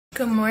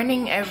Good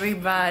morning,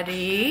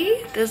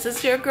 everybody. This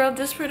is your girl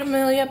Disparate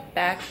Amelia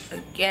back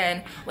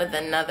again with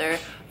another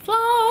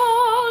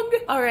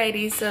vlog.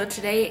 Alrighty, so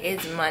today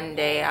is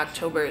Monday,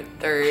 October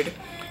 3rd,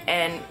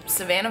 and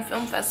Savannah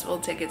Film Festival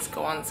tickets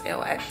go on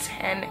sale at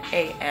 10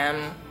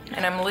 a.m.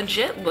 and I'm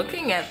legit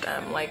looking at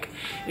them, like,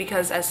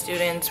 because as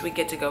students we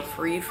get to go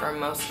free for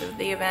most of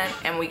the event,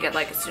 and we get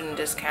like a student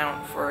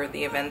discount for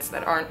the events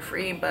that aren't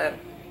free. But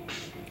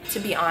to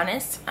be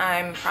honest,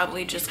 I'm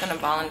probably just gonna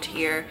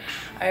volunteer.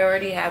 I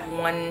already have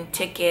one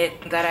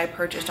ticket that I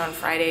purchased on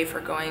Friday for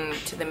going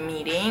to the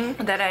meeting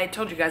that I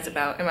told you guys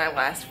about in my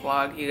last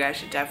vlog. You guys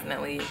should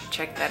definitely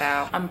check that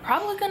out. I'm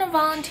probably gonna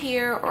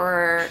volunteer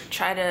or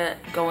try to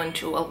go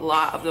into a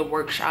lot of the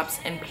workshops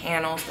and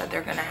panels that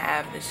they're gonna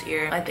have this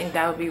year. I think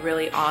that would be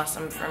really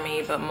awesome for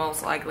me, but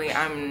most likely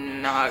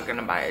I'm not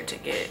gonna buy a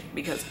ticket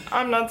because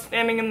I'm not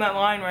standing in that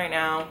line right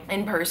now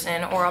in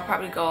person, or I'll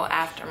probably go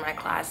after my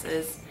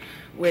classes,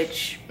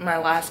 which my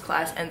last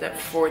class ends at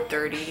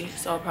 4:30,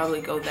 so I'll probably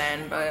go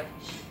then. But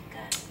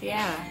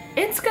yeah,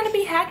 it's gonna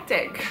be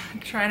hectic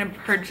trying to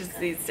purchase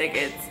these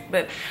tickets,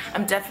 but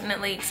I'm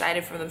definitely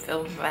excited for the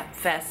film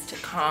fest to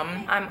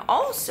come. I'm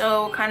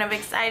also kind of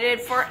excited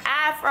for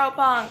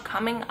Afropunk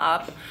coming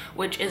up,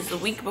 which is the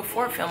week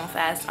before Film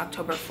Fest,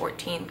 October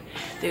 14th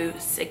through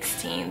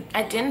 16th.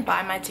 I didn't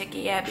buy my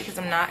ticket yet because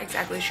I'm not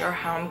exactly sure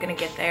how I'm gonna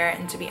get there,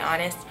 and to be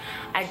honest,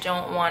 I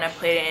don't want to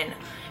put in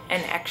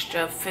an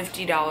extra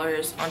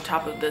 $50 on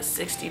top of the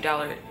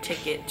 $60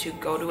 ticket to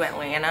go to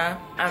Atlanta.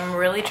 I'm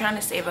really trying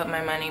to save up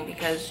my money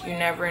because you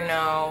never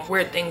know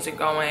where things are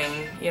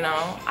going, you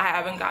know? I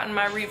haven't gotten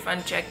my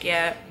refund check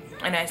yet,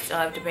 and I still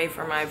have to pay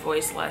for my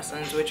voice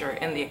lessons, which are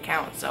in the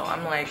account. So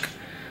I'm like,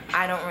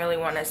 I don't really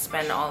want to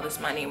spend all this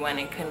money when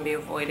it can be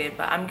avoided,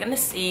 but I'm gonna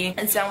see.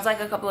 It sounds like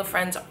a couple of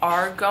friends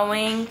are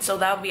going, so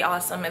that would be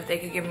awesome if they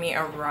could give me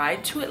a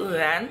ride to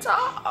Atlanta.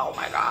 Oh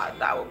my god,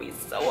 that would be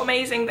so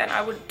amazing. Then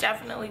I would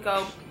definitely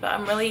go. But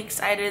I'm really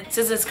excited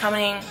since it's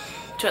coming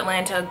to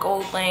Atlanta.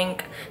 Gold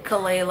Link,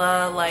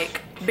 Kalela,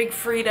 like Big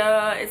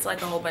Frida, it's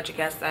like a whole bunch of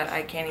guests that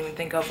I can't even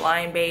think of,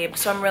 Lion Babe.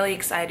 So I'm really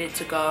excited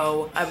to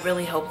go. I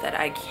really hope that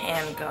I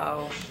can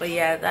go. But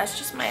yeah, that's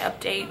just my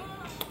update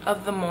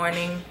of the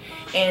morning.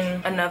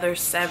 In another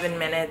 7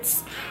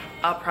 minutes,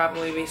 I'll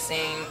probably be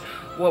seeing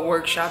what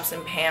workshops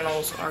and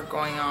panels are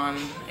going on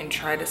and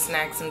try to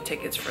snag some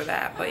tickets for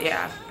that. But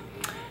yeah,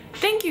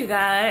 thank you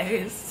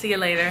guys. See you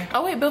later.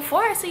 Oh wait,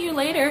 before I see you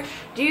later,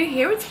 do you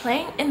hear what's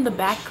playing in the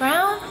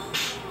background?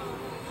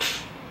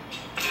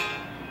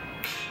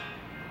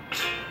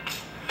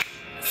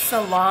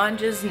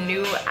 Solange's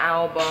new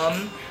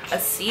album, A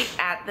Seat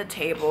at the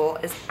Table,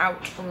 is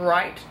out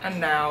right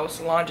now.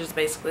 Solange is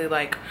basically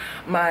like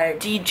my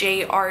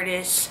DJ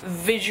artist,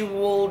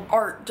 visual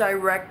art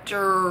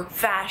director,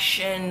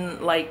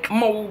 fashion, like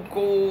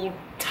mogul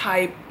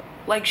type.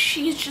 Like,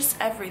 she's just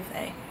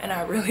everything, and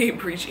I really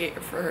appreciate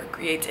her for her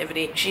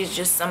creativity. She's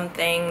just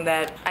something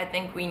that I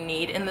think we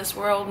need in this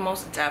world,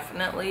 most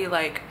definitely.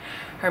 Like,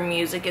 her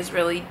music is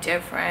really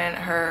different,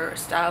 her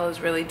style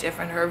is really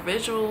different, her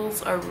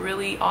visuals are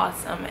really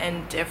awesome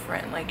and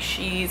different. Like,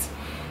 she's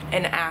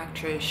an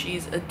actress,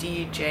 she's a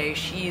DJ,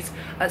 she's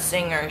a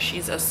singer,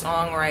 she's a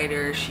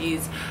songwriter,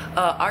 she's an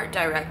art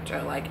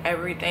director, like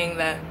everything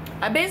that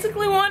I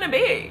basically want to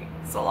be.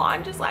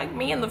 Solange is like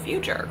me in the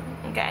future,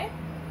 okay?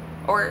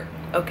 Or,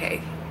 okay.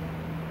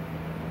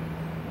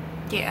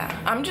 Yeah,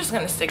 I'm just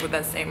gonna stick with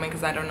that statement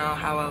because I don't know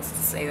how else to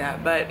say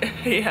that. But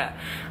yeah,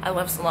 I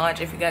love Solange.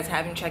 If you guys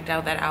haven't checked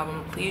out that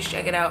album, please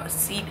check it out. A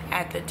Seat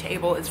at the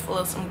Table is full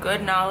of some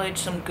good knowledge,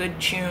 some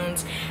good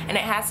tunes, and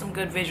it has some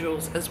good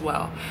visuals as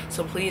well.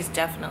 So please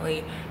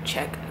definitely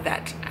check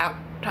that out.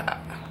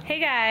 Hey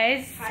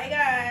guys. Hi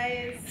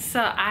guys. So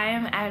I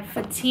am at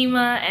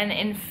Fatima and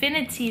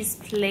Infinity's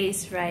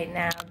place right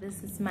now.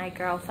 This is my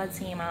girl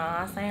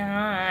Fatima. Say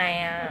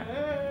hi.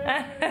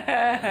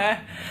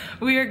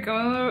 We are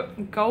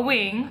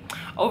going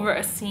over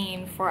a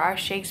scene for our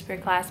Shakespeare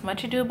class,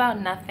 Much Ado About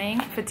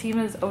Nothing.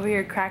 Fatima's over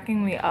here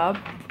cracking me up.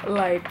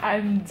 Like,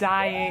 I'm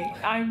dying.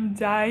 I'm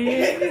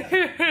dying.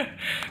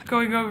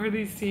 Going over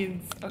these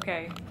scenes.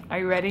 Okay, are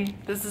you ready?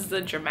 This is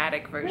the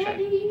dramatic version.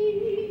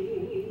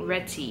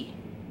 Ready.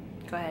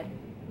 Go ahead.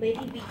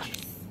 Lady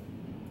Beatrice,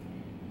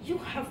 you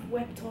have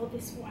wept all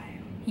this while.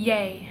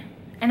 Yea,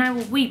 and I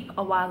will weep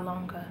a while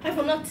longer. I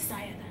will not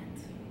desire that.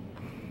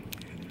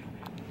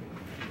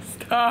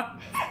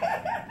 Stop.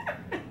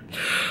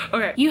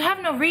 Okay. You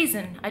have no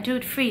reason. I do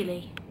it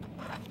freely.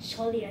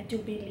 Surely I do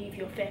believe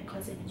your fair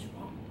cousin is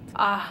wrong.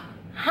 Ah,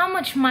 how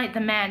much might the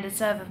man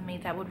deserve of me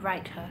that would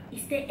right her?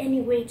 Is there any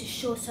way to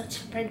show such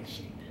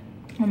friendship?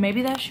 Or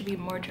maybe that should be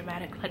more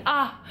dramatic. Like,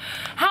 ah,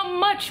 how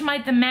much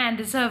might the man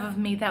deserve of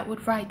me that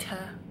would right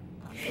her?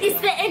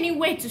 Is there any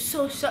way to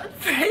show such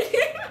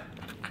friendship?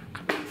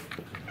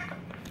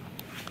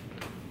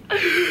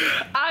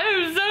 I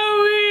am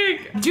so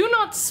weak. Do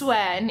not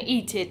swear and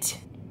eat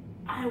it.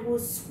 I will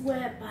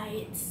swear by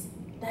it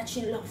that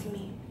you love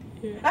me.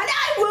 And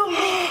I will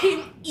make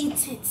him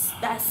eat it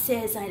that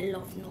says I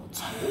love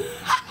not you.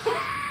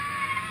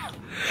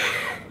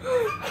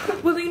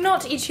 Will you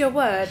not eat your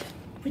word?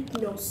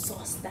 With no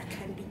sauce that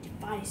can be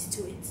devised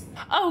to it.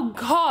 Oh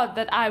God,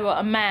 that I were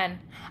a man.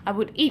 I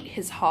would eat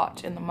his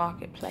heart in the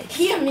marketplace.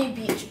 Hear me,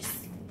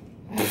 Beatrice.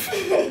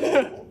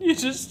 You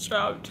just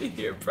dropped to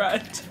hear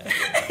Brad.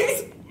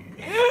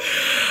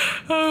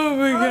 Oh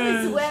my God. All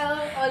is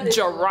well, all is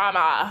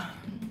Drama.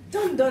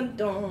 Dun dun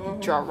dun.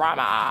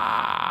 Drama.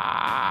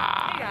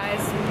 Hey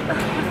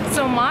guys.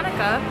 So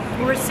Monica,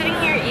 we're sitting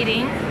here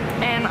eating,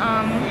 and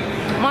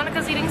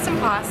Monica's eating some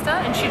pasta,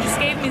 and she just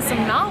gave me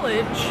some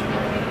knowledge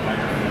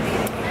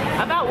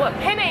about what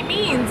penne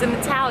means in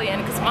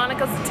Italian, because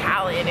Monica's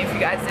Italian, if you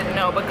guys didn't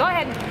know. But go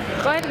ahead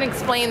and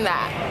explain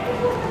that.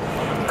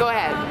 Go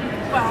ahead.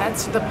 Well,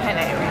 that's the penne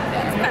right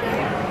there.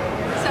 Penne.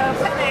 So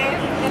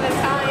penne in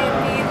Italian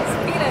means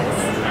penis.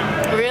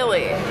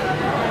 Really?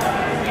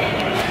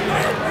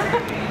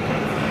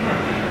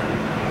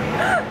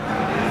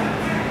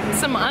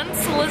 Some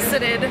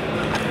unsolicited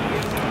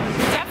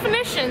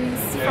definitions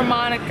for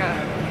Monica.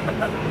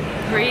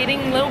 We're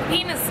eating little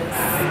penises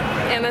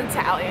in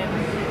Italian.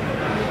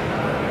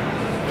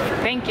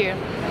 Thank you.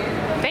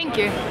 Thank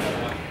you.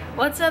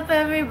 What's up,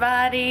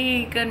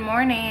 everybody? Good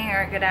morning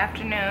or good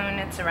afternoon.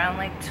 It's around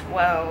like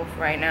 12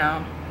 right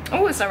now.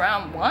 Oh, it's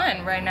around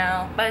 1 right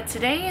now. But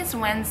today is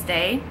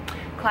Wednesday.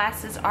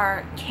 Classes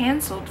are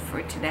canceled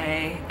for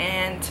today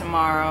and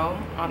tomorrow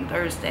on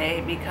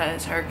Thursday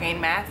because Hurricane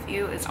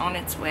Matthew is on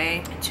its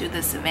way to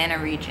the Savannah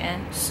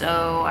region.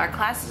 So our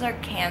classes are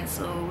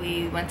canceled.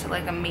 We went to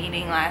like a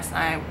meeting last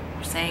night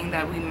saying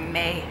that we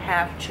may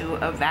have to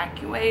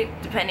evacuate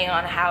depending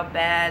on how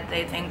bad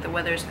they think the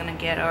weather is going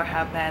to get or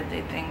how bad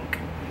they think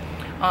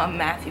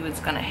Matthew is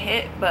going to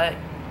hit. But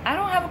I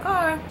don't have a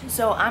car,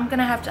 so I'm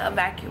gonna have to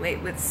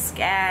evacuate with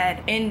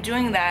SCAD. In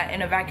doing that,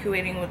 in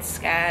evacuating with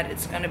SCAD,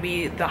 it's gonna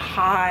be the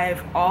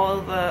Hive, all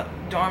the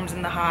dorms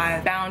in the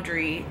Hive,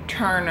 Boundary,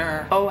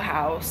 Turner, O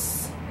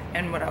House,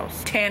 and what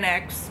else?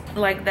 10X.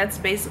 Like, that's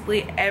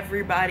basically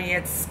everybody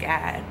at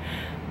SCAD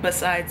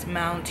besides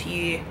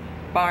Mountie,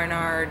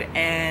 Barnard,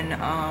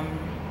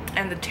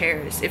 and the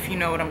Terrace, if you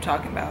know what I'm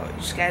talking about.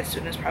 SCAD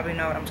students probably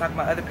know what I'm talking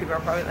about. Other people are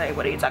probably like,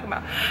 what are you talking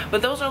about?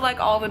 But those are like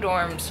all the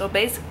dorms. So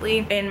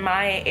basically in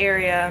my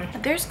area,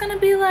 there's gonna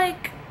be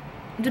like,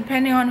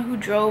 depending on who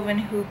drove and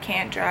who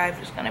can't drive,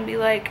 there's gonna be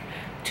like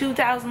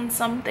 2,000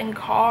 something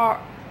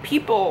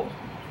people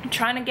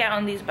trying to get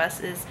on these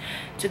buses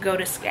to go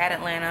to SCAD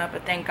Atlanta.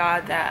 But thank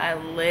God that I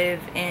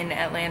live in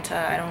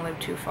Atlanta. I don't live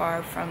too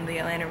far from the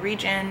Atlanta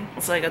region.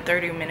 It's like a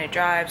 30-minute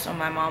drive, so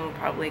my mom will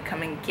probably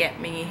come and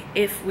get me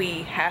if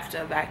we have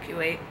to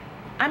evacuate.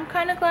 I'm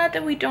kind of glad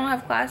that we don't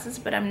have classes,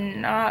 but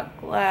I'm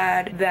not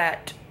glad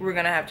that we're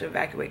gonna have to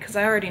evacuate because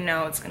I already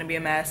know it's gonna be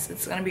a mess.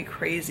 It's gonna be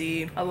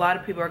crazy. A lot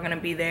of people are gonna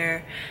be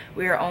there.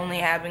 We are only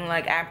having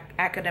like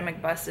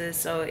academic buses,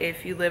 so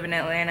if you live in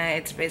Atlanta,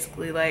 it's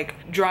basically like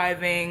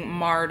driving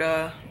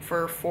MARTA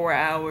for 4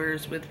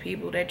 hours with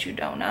people that you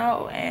don't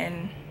know,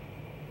 and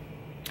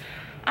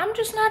I'm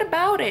just not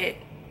about it.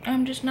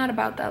 I'm just not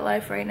about that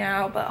life right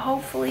now. But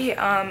hopefully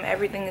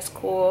everything is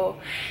cool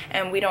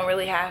and we don't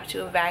really have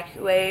to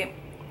evacuate.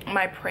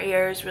 My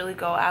prayers really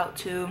go out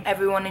to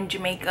everyone in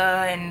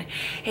Jamaica and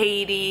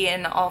Haiti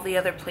and all the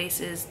other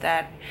places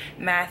that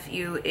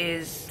Matthew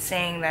is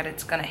saying that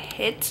it's gonna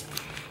hit.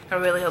 I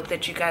really hope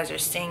that you guys are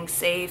staying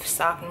safe,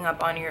 stocking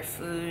up on your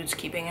foods,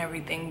 keeping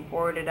everything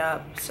boarded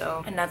up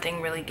so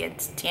nothing really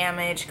gets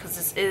damaged, because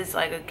this is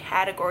like a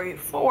Category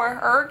 4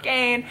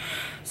 hurricane,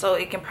 so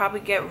it can probably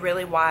get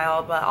really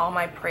wild. But all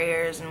my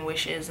prayers and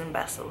wishes and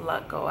best of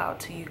luck go out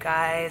to you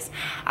guys.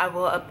 I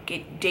will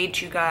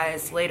update you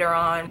guys later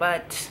on,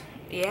 but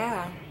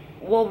yeah.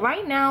 Well,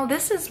 right now,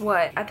 this is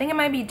what? I think it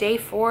might be day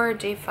 4,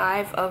 day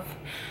 5 of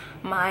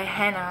my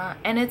henna,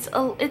 and it's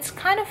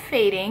kind of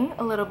fading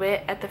a little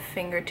bit at the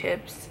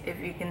fingertips, if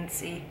you can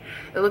see.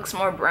 It looks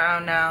more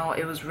brown now.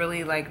 It was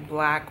really like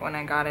black when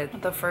I got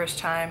it the first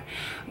time,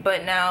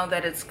 but now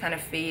that it's kind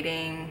of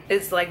fading,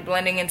 it's like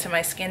blending into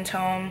my skin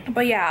tone.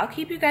 But yeah, I'll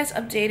keep you guys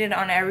updated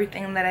on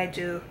everything that I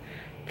do.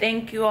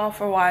 Thank you all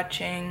for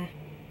watching.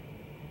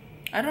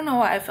 I don't know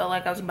why I felt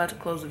like I was about to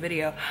close the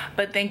video,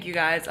 but thank you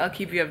guys. I'll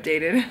keep you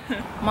updated.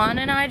 Mon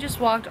and I just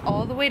walked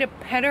all the way to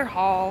Petter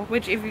Hall,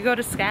 which if you go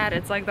to SCAD,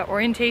 it's like the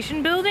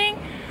orientation building.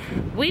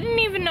 We didn't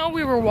even know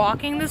we were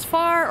walking this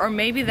far, or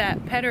maybe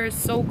that Petter is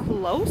so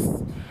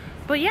close.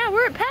 But yeah,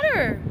 we're at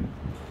Petter.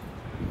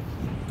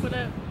 What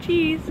up?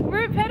 Jeez,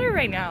 we're at Petter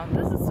right now.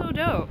 This is so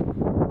dope.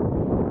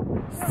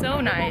 So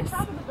nice. The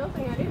top of the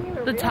building, I didn't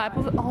even The top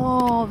of,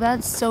 oh,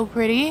 that's so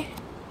pretty.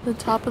 The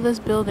top of this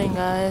building,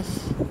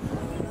 guys.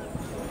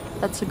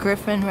 That's a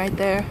griffin right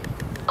there.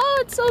 Oh,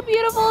 it's so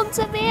beautiful in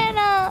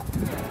Savannah.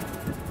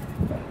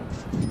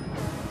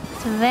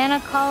 Savannah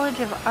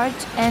College of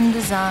Art and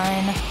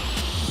Design.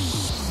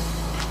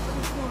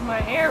 What's with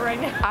my hair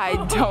right now? I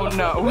don't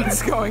know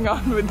what's going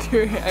on with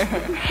your hair.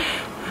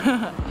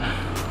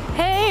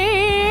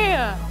 Hey!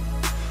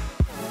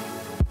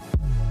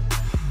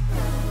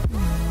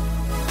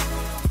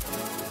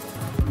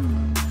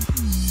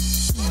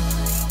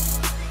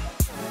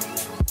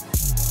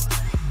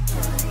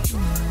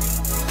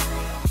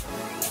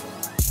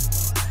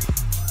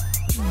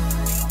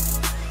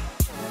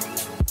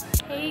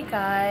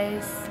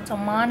 guys, so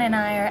Mon and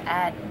I are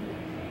at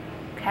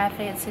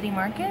Cafe at City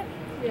Market?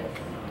 Yes.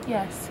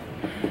 Yes.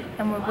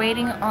 And we're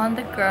waiting on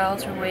the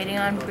girls. We're waiting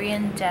on Bree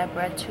and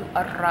Deborah to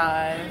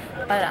arrive.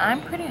 But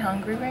I'm pretty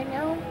hungry right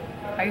now.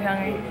 Are you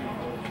hungry?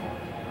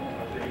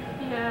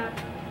 Yeah.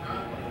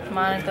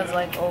 Monica's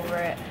like over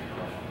it.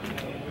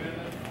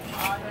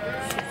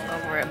 She's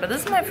over it. But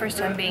this is my first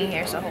time being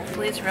here, so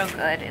hopefully it's real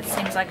good. It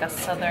seems like a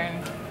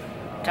southern,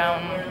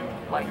 down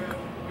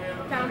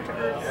to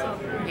earth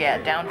southern. Yeah,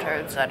 down to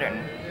earth southern.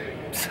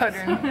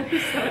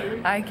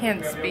 I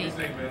can't speak.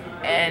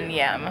 And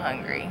yeah, I'm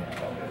hungry.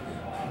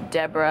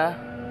 Deborah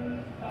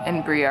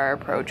and Bree are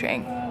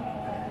approaching.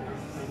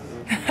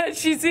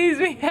 She sees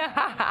me.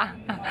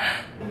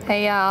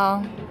 Hey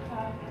y'all.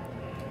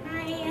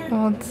 Hi.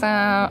 What's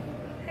up?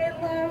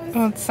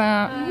 What's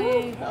up?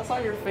 I saw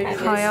your face.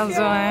 How y'all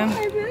doing? I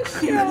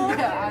miss you.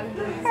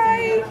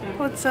 Hi.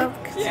 What's up?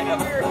 Yeah,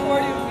 we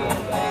recording me.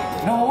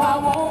 No, I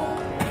won't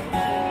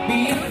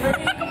be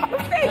afraid.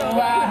 No,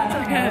 I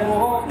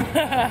won't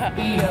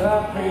be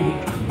afraid.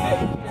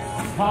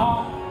 Small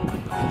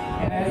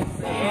and I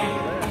say,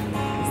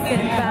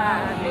 stand by.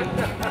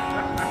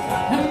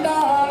 And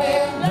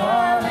darling,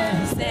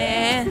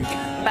 Stand by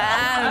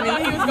He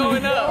was me.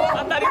 going up. I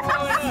thought he was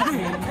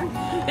going up.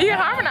 You can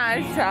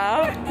harmonize,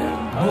 child.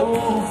 oh,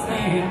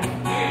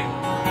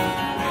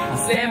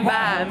 stand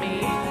by me.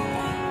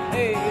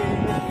 Hey.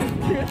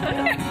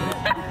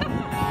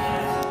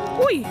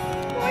 Oi!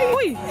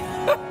 Oi!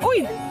 Oi!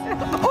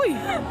 Oi!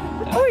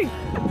 Oi!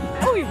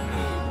 Oi!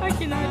 I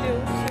cannot do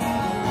it.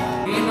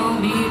 Ain't no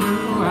need to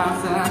go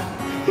outside.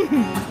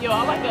 Yo, I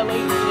like that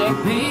lady chick.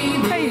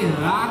 Baby,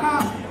 like a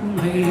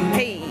baby.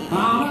 Hey!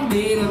 I'm a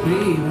baby,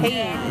 baby.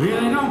 Hey!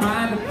 Really don't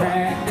mind the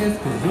practice,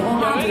 cause you're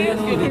my It is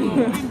little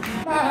good. baby.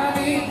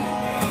 Body,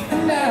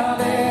 and now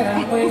that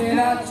I'm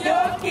without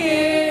your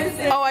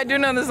kisses, Oh, I do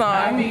know the I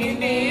song. be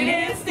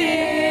needing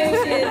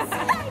stitches,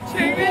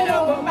 tripping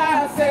over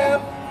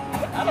myself.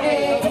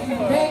 Hey,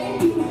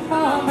 baby,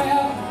 come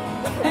help.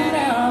 And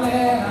now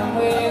that I'm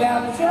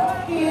without your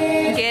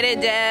kisses, Get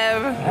it,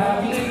 Dev. I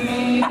be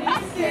needing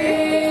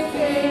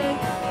stitches,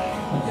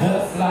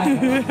 just like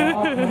I'm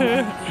talking to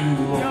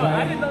a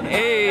friend.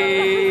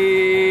 Hey!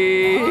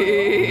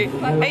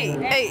 Hey!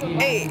 Hey!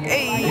 Hey!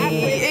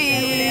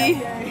 Hey!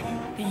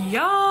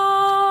 Yo!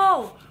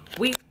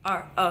 We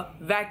are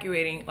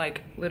evacuating,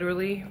 like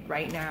literally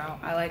right now.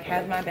 I like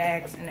have my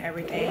bags and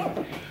everything.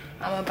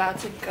 I'm about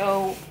to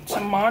go to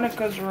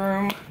Monica's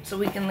room so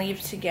we can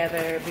leave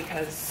together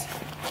because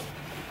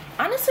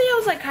honestly I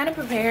was like kind of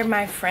prepared.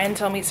 My friend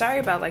told me, sorry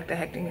about like the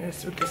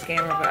hecticness with this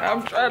camera, but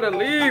I'm trying to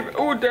leave.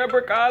 Oh,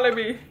 Deborah calling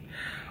me.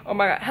 Oh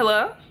my god.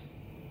 Hello?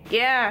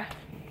 Yeah.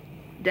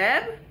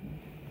 Deb?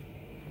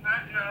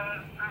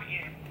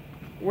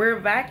 We're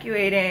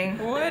evacuating.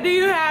 What do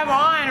you have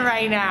on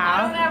right I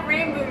now? don't have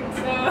rain boots,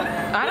 so.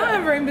 I don't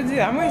have rain boots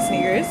either. I'm wearing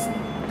sneakers.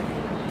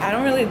 I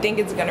don't really think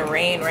it's gonna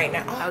rain right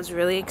now. I was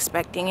really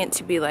expecting it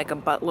to be like a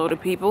buttload of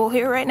people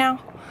here right now,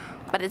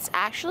 but it's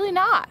actually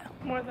not.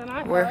 More than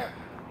I We're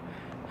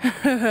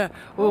well,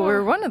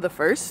 we're one of the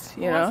first,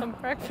 you want know. some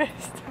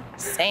breakfast.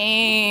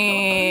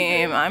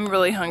 Same. I'm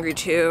really hungry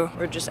too.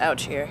 We're just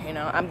out here, you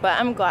know. But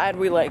I'm glad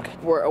we like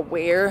were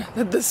aware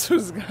that this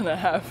was gonna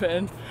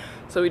happen.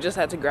 So we just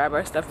had to grab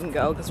our stuff and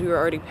go because we were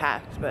already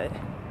packed. But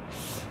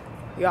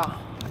yeah.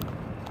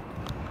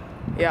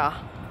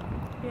 Yeah.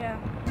 Yeah.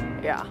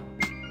 Yeah.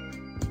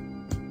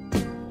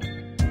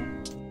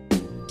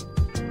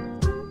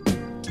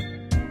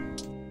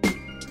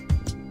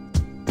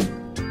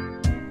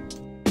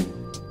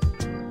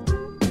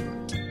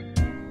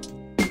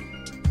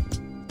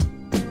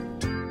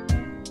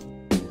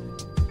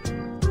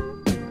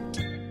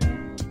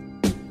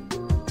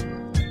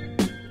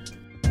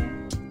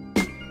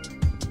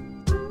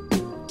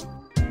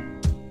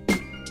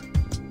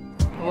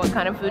 What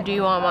kind of food do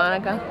you want,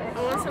 Monica?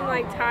 I want some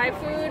like Thai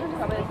food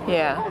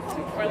Yeah.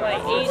 or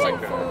like Asian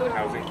food,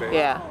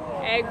 Yeah.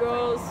 egg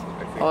rolls,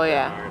 Oh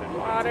yeah.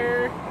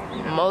 water,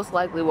 Most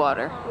likely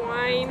water.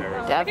 wine.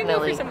 Definitely. I can go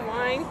for some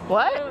wine.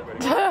 What?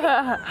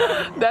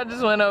 That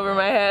just went over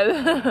my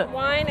head.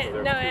 Wine,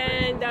 no,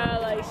 and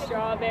like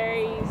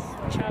strawberries,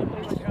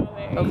 chocolate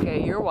strawberries.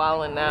 Okay, you're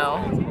wildin'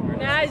 now.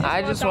 Now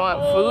I just the want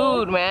whole-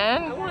 food, I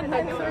man. want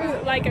the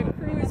cruise, like a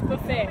cruise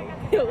buffet.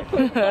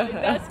 Like,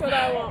 that's what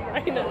I want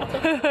right now.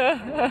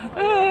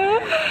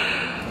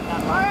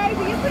 Alright,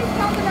 will you please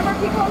count the number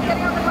of people getting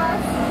on the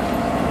bus?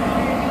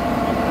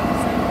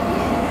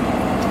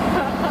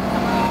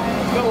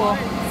 Cool.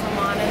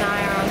 Saman and I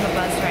are on the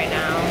bus right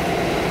now.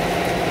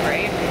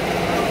 Great.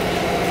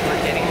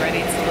 We're getting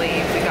ready to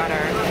leave. We got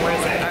our, where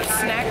is it? Our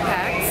snack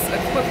packs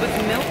equipped with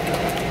milk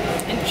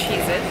and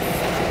cheeses.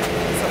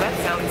 So that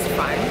sounds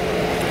fun.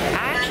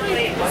 I actually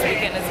think this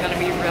weekend is going to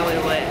be really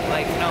lit,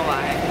 like no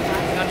lie.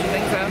 Don't you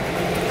think so? I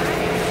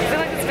feel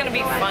like it's going to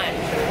be fun,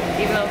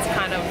 even though it's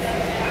kind of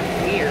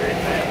weird.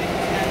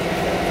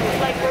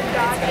 Like we're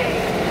dodging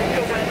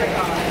the weather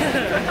god.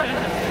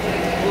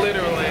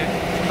 Literally.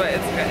 But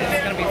it's good.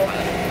 It's going to be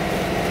fun.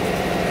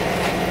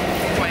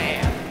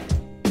 Wow.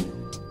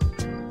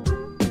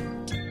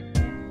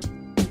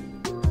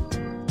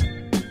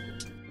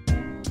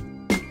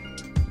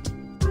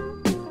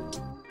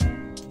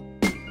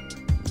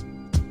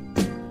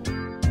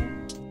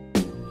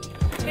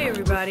 Hey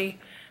everybody,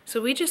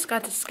 so we just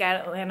got to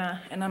Scat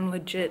Atlanta and I'm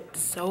legit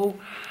so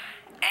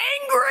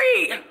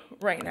angry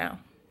right now.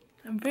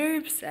 I'm very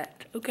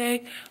upset,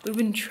 okay? We've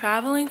been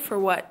traveling for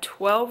what,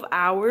 12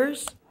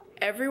 hours?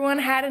 Everyone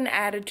had an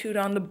attitude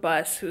on the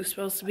bus who was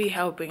supposed to be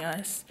helping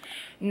us.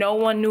 No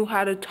one knew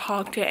how to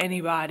talk to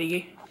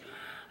anybody.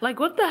 Like,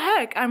 what the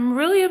heck? I'm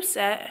really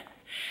upset.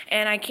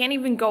 And I can't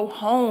even go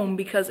home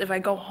because if I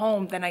go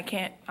home, then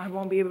I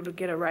won't be able to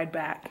get a ride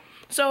back.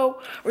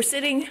 So we're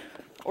sitting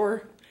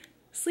or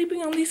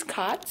sleeping on these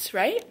cots,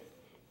 right?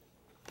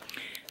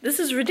 This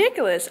is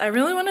ridiculous. I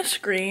really want to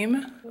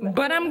scream,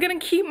 but I'm gonna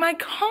keep my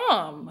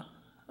calm,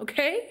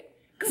 okay?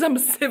 Because I'm a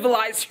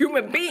civilized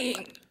human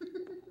being.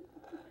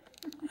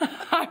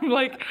 I'm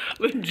like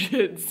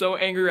legit so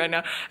angry right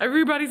now.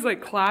 Everybody's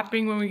like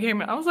clapping when we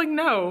came in. I was like,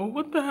 no,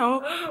 what the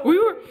hell?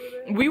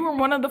 We were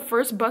one of the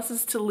first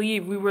buses to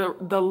leave. We were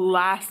the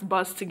last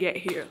bus to get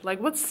here. Like,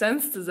 what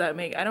sense does that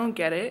make? I don't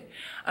get it.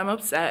 I'm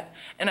upset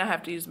and I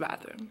have to use the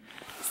bathroom.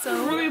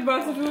 So Really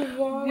about to do a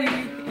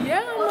vlog?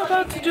 yeah, I'm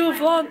about to do a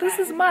vlog. This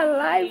is my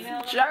life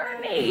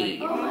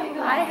journey.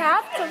 I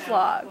have to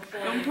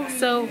vlog.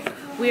 So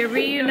we are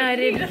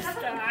reunited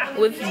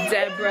with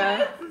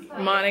Deborah,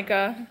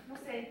 Monica,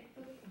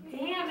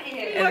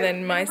 and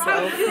then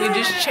myself. We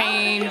just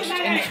changed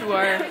into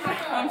our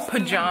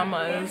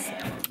pajamas.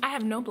 I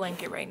have no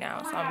blanket right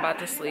now, so I'm about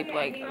to sleep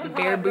like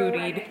bare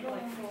bootied.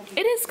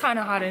 It is kind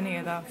of hot in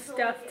here though.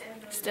 Stuffed.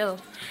 Still.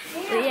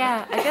 But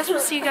yeah, I guess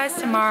we'll see you guys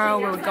tomorrow.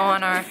 We'll go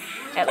on our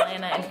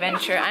Atlanta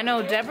adventure. I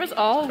know Deborah's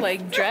all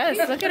like dressed.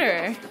 Look at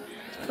her.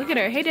 Look at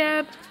her. Hey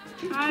Deb.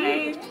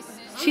 Hi.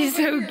 She's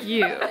so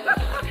cute.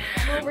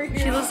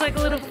 She looks like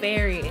a little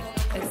fairy.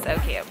 It's so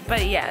cute.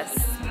 But yes,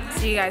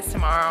 see you guys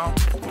tomorrow.